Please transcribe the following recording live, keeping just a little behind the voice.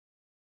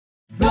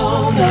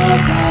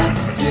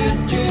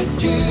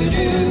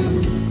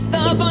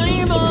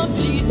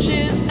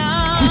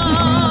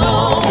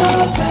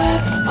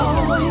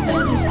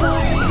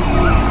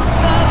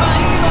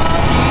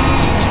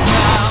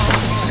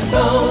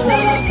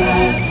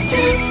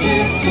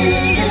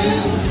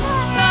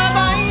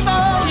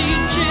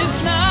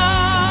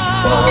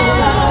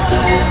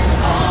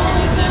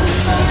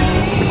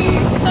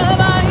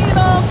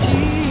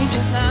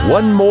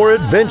one more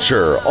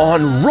adventure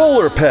on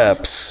Roller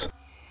Peps.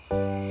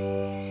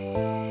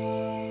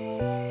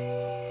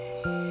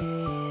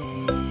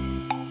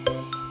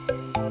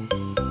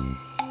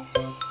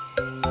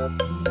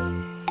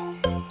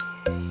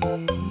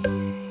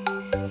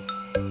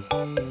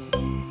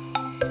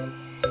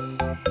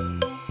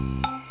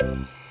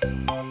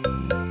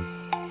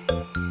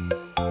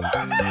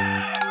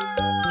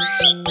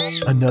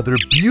 Another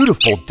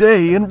beautiful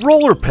day in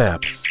Roller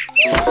Peps.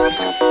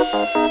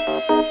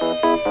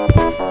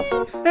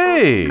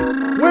 Hey,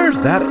 where's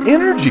that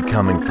energy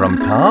coming from,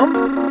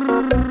 Tom?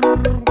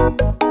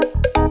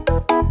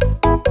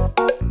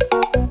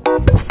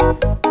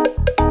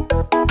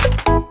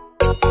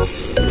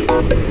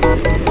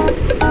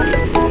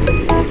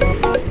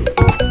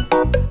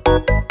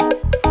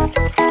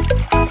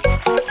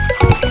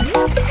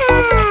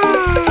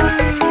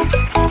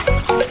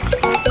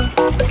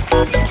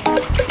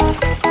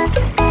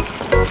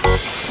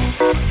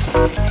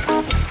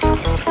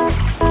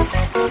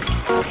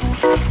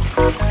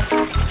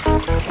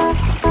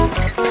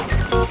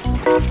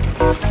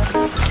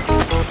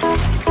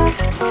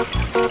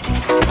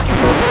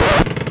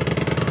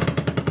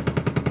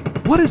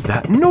 What is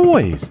that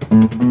noise?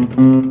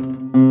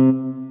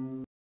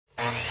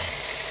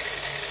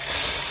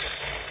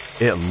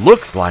 It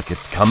looks like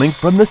it's coming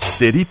from the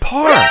city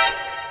park.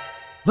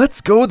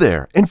 Let's go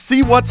there and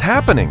see what's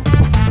happening.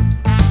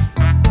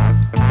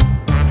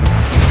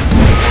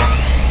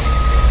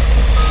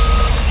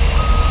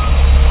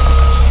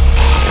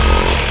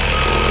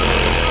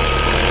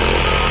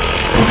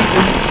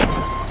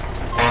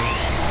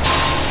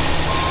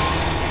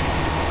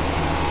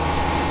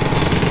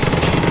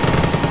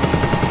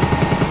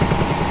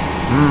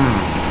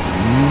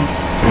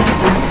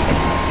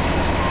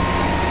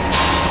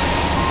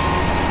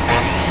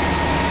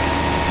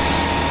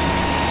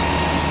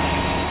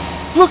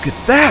 Look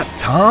at that,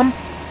 Tom!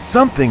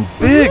 Something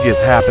big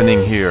is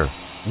happening here.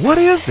 What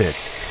is it?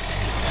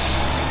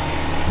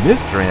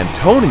 Mr.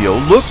 Antonio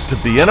looks to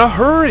be in a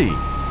hurry,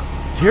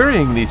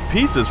 carrying these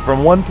pieces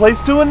from one place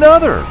to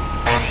another.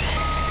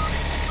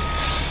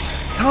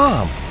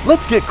 Tom,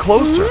 let's get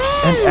closer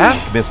and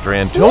ask Mr.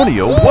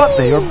 Antonio what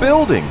they are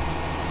building.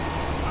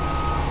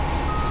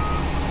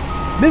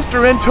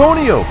 Mr.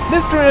 Antonio!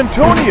 Mr.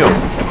 Antonio!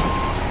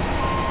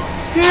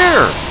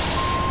 Here!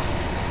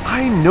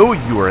 I know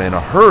you are in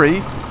a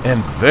hurry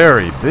and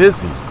very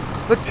busy,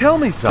 but tell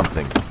me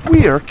something.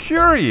 We are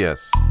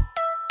curious.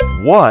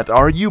 What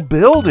are you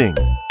building?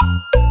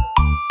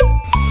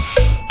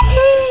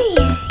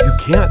 You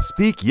can't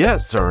speak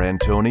yet, Sir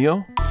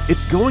Antonio.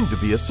 It's going to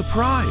be a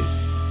surprise.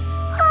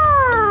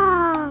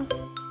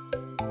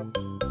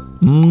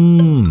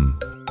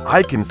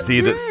 I can see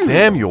that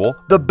Samuel,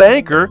 the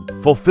banker,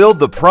 fulfilled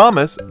the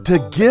promise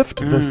to gift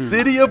the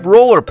city of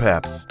Roller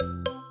Peps.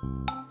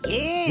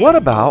 What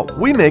about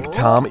we make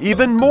Tom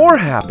even more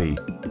happy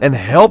and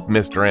help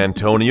Mr.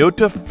 Antonio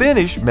to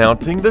finish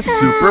mounting the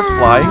super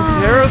flying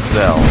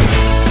carousel?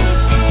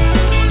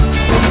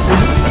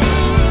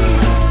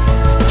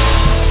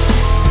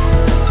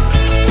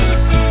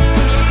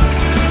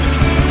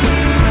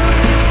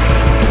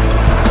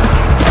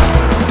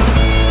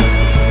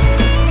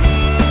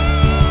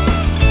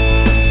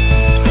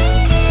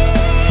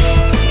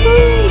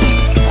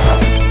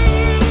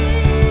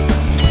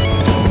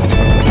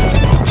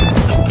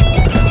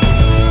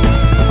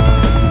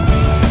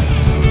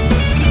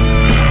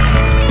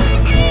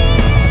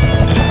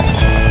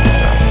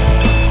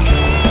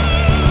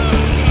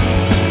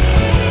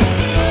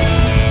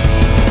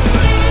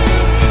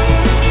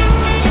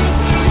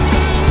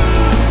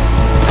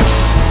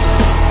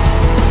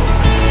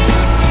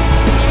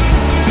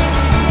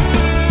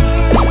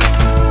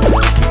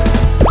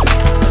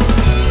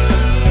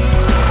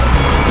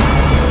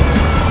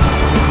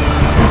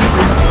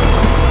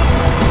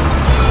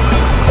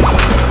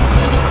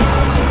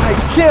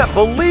 Can't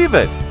believe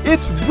it!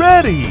 It's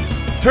ready!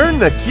 Turn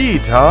the key,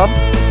 Tom.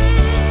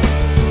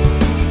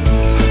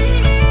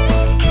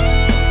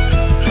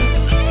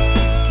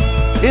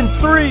 In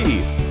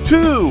 3,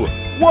 2,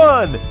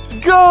 1,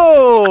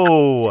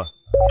 go!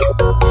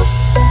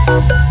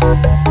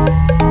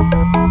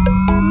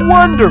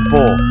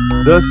 Wonderful!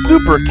 The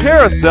super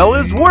carousel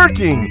is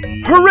working!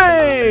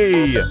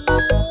 Hooray!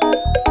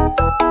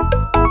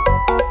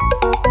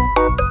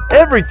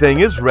 Everything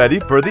is ready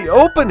for the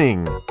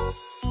opening.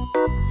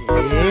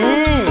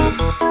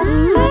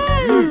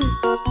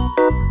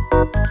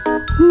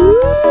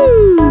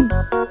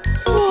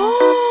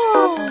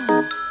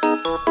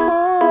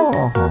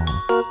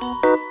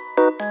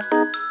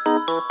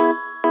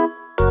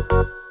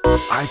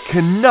 I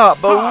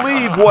cannot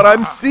believe what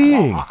I'm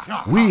seeing.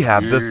 We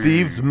have the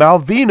thieves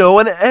Malvino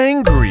and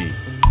Angry.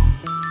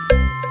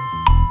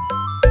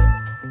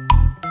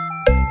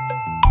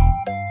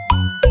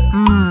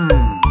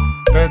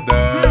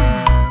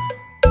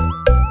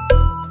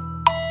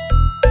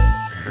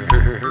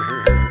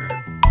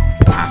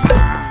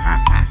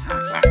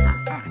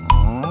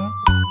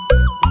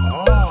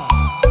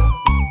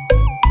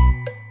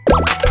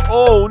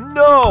 Oh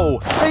no!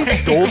 They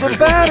stole stole the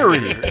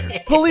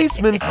battery!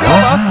 Policeman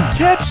Silva,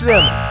 catch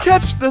them!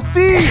 Catch the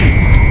thieves!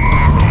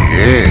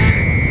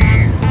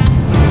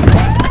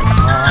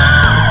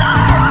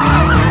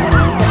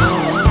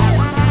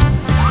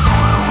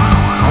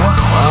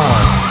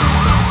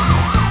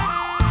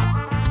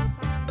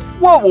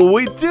 What will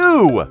we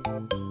do?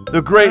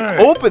 The great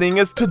opening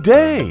is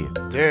today.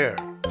 There.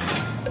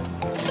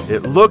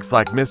 It looks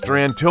like Mr.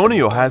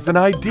 Antonio has an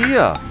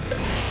idea.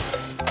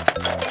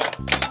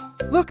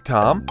 Look,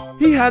 Tom,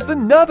 he has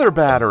another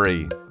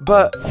battery.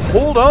 But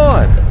hold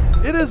on,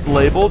 it is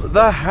labeled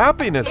the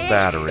happiness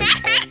battery.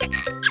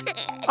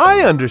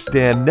 I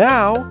understand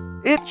now.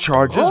 It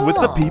charges with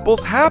the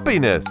people's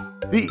happiness.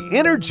 The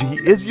energy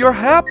is your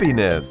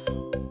happiness.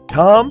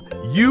 Tom,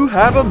 you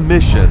have a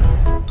mission.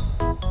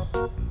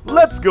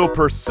 Let's go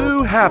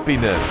pursue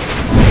happiness.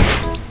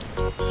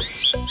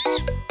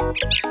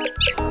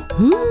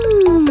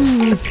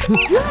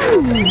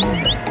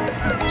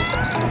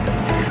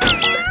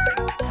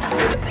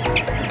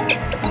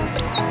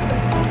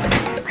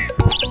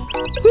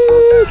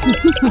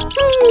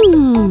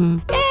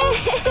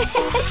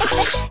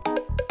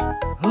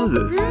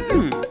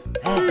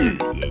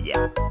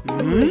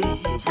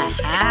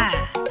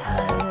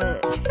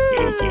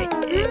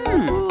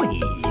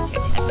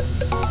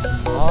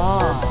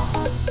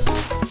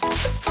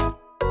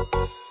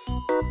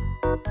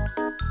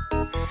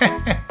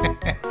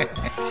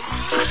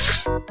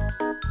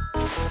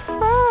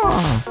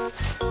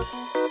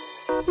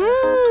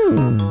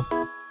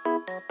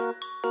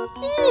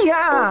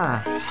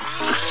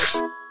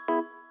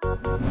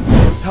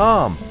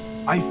 Tom,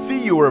 I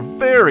see you are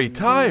very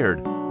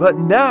tired, but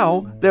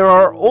now there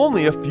are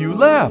only a few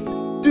left.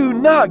 Do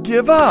not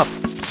give up.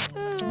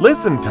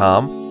 Listen,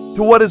 Tom,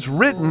 to what is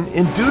written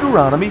in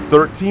Deuteronomy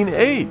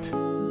 13:8.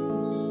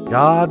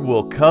 God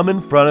will come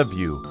in front of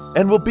you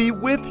and will be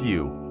with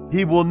you.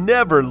 He will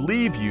never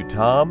leave you,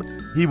 Tom.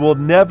 He will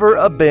never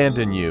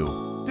abandon you.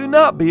 Do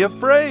not be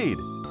afraid.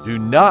 Do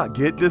not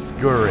get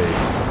discouraged.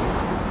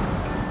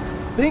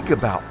 Think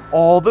about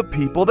all the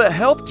people that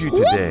helped you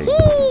today.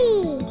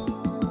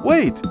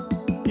 Wait,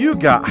 you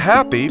got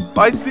happy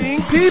by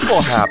seeing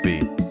people happy.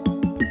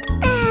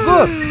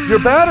 Look, your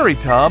battery,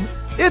 Tom.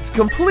 It's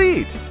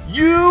complete.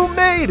 You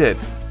made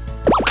it.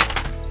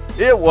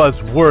 It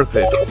was worth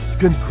it.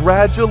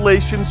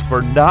 Congratulations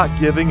for not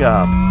giving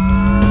up.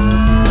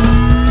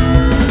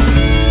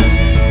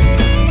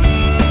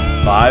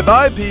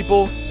 Bye-bye,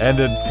 people, and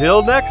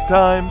until next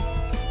time.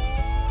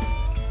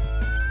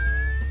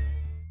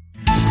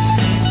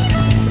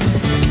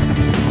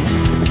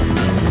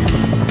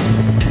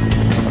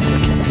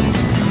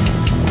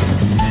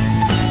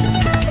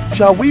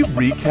 Shall we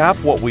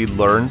recap what we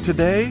learned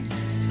today?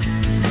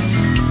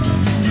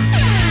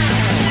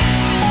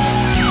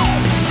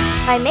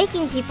 By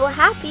making people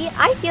happy,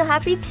 I feel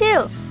happy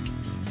too.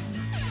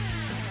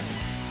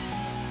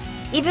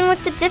 Even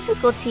with the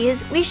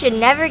difficulties, we should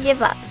never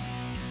give up.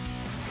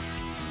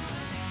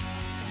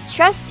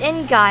 Trust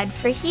in God,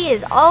 for He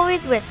is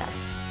always with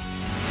us.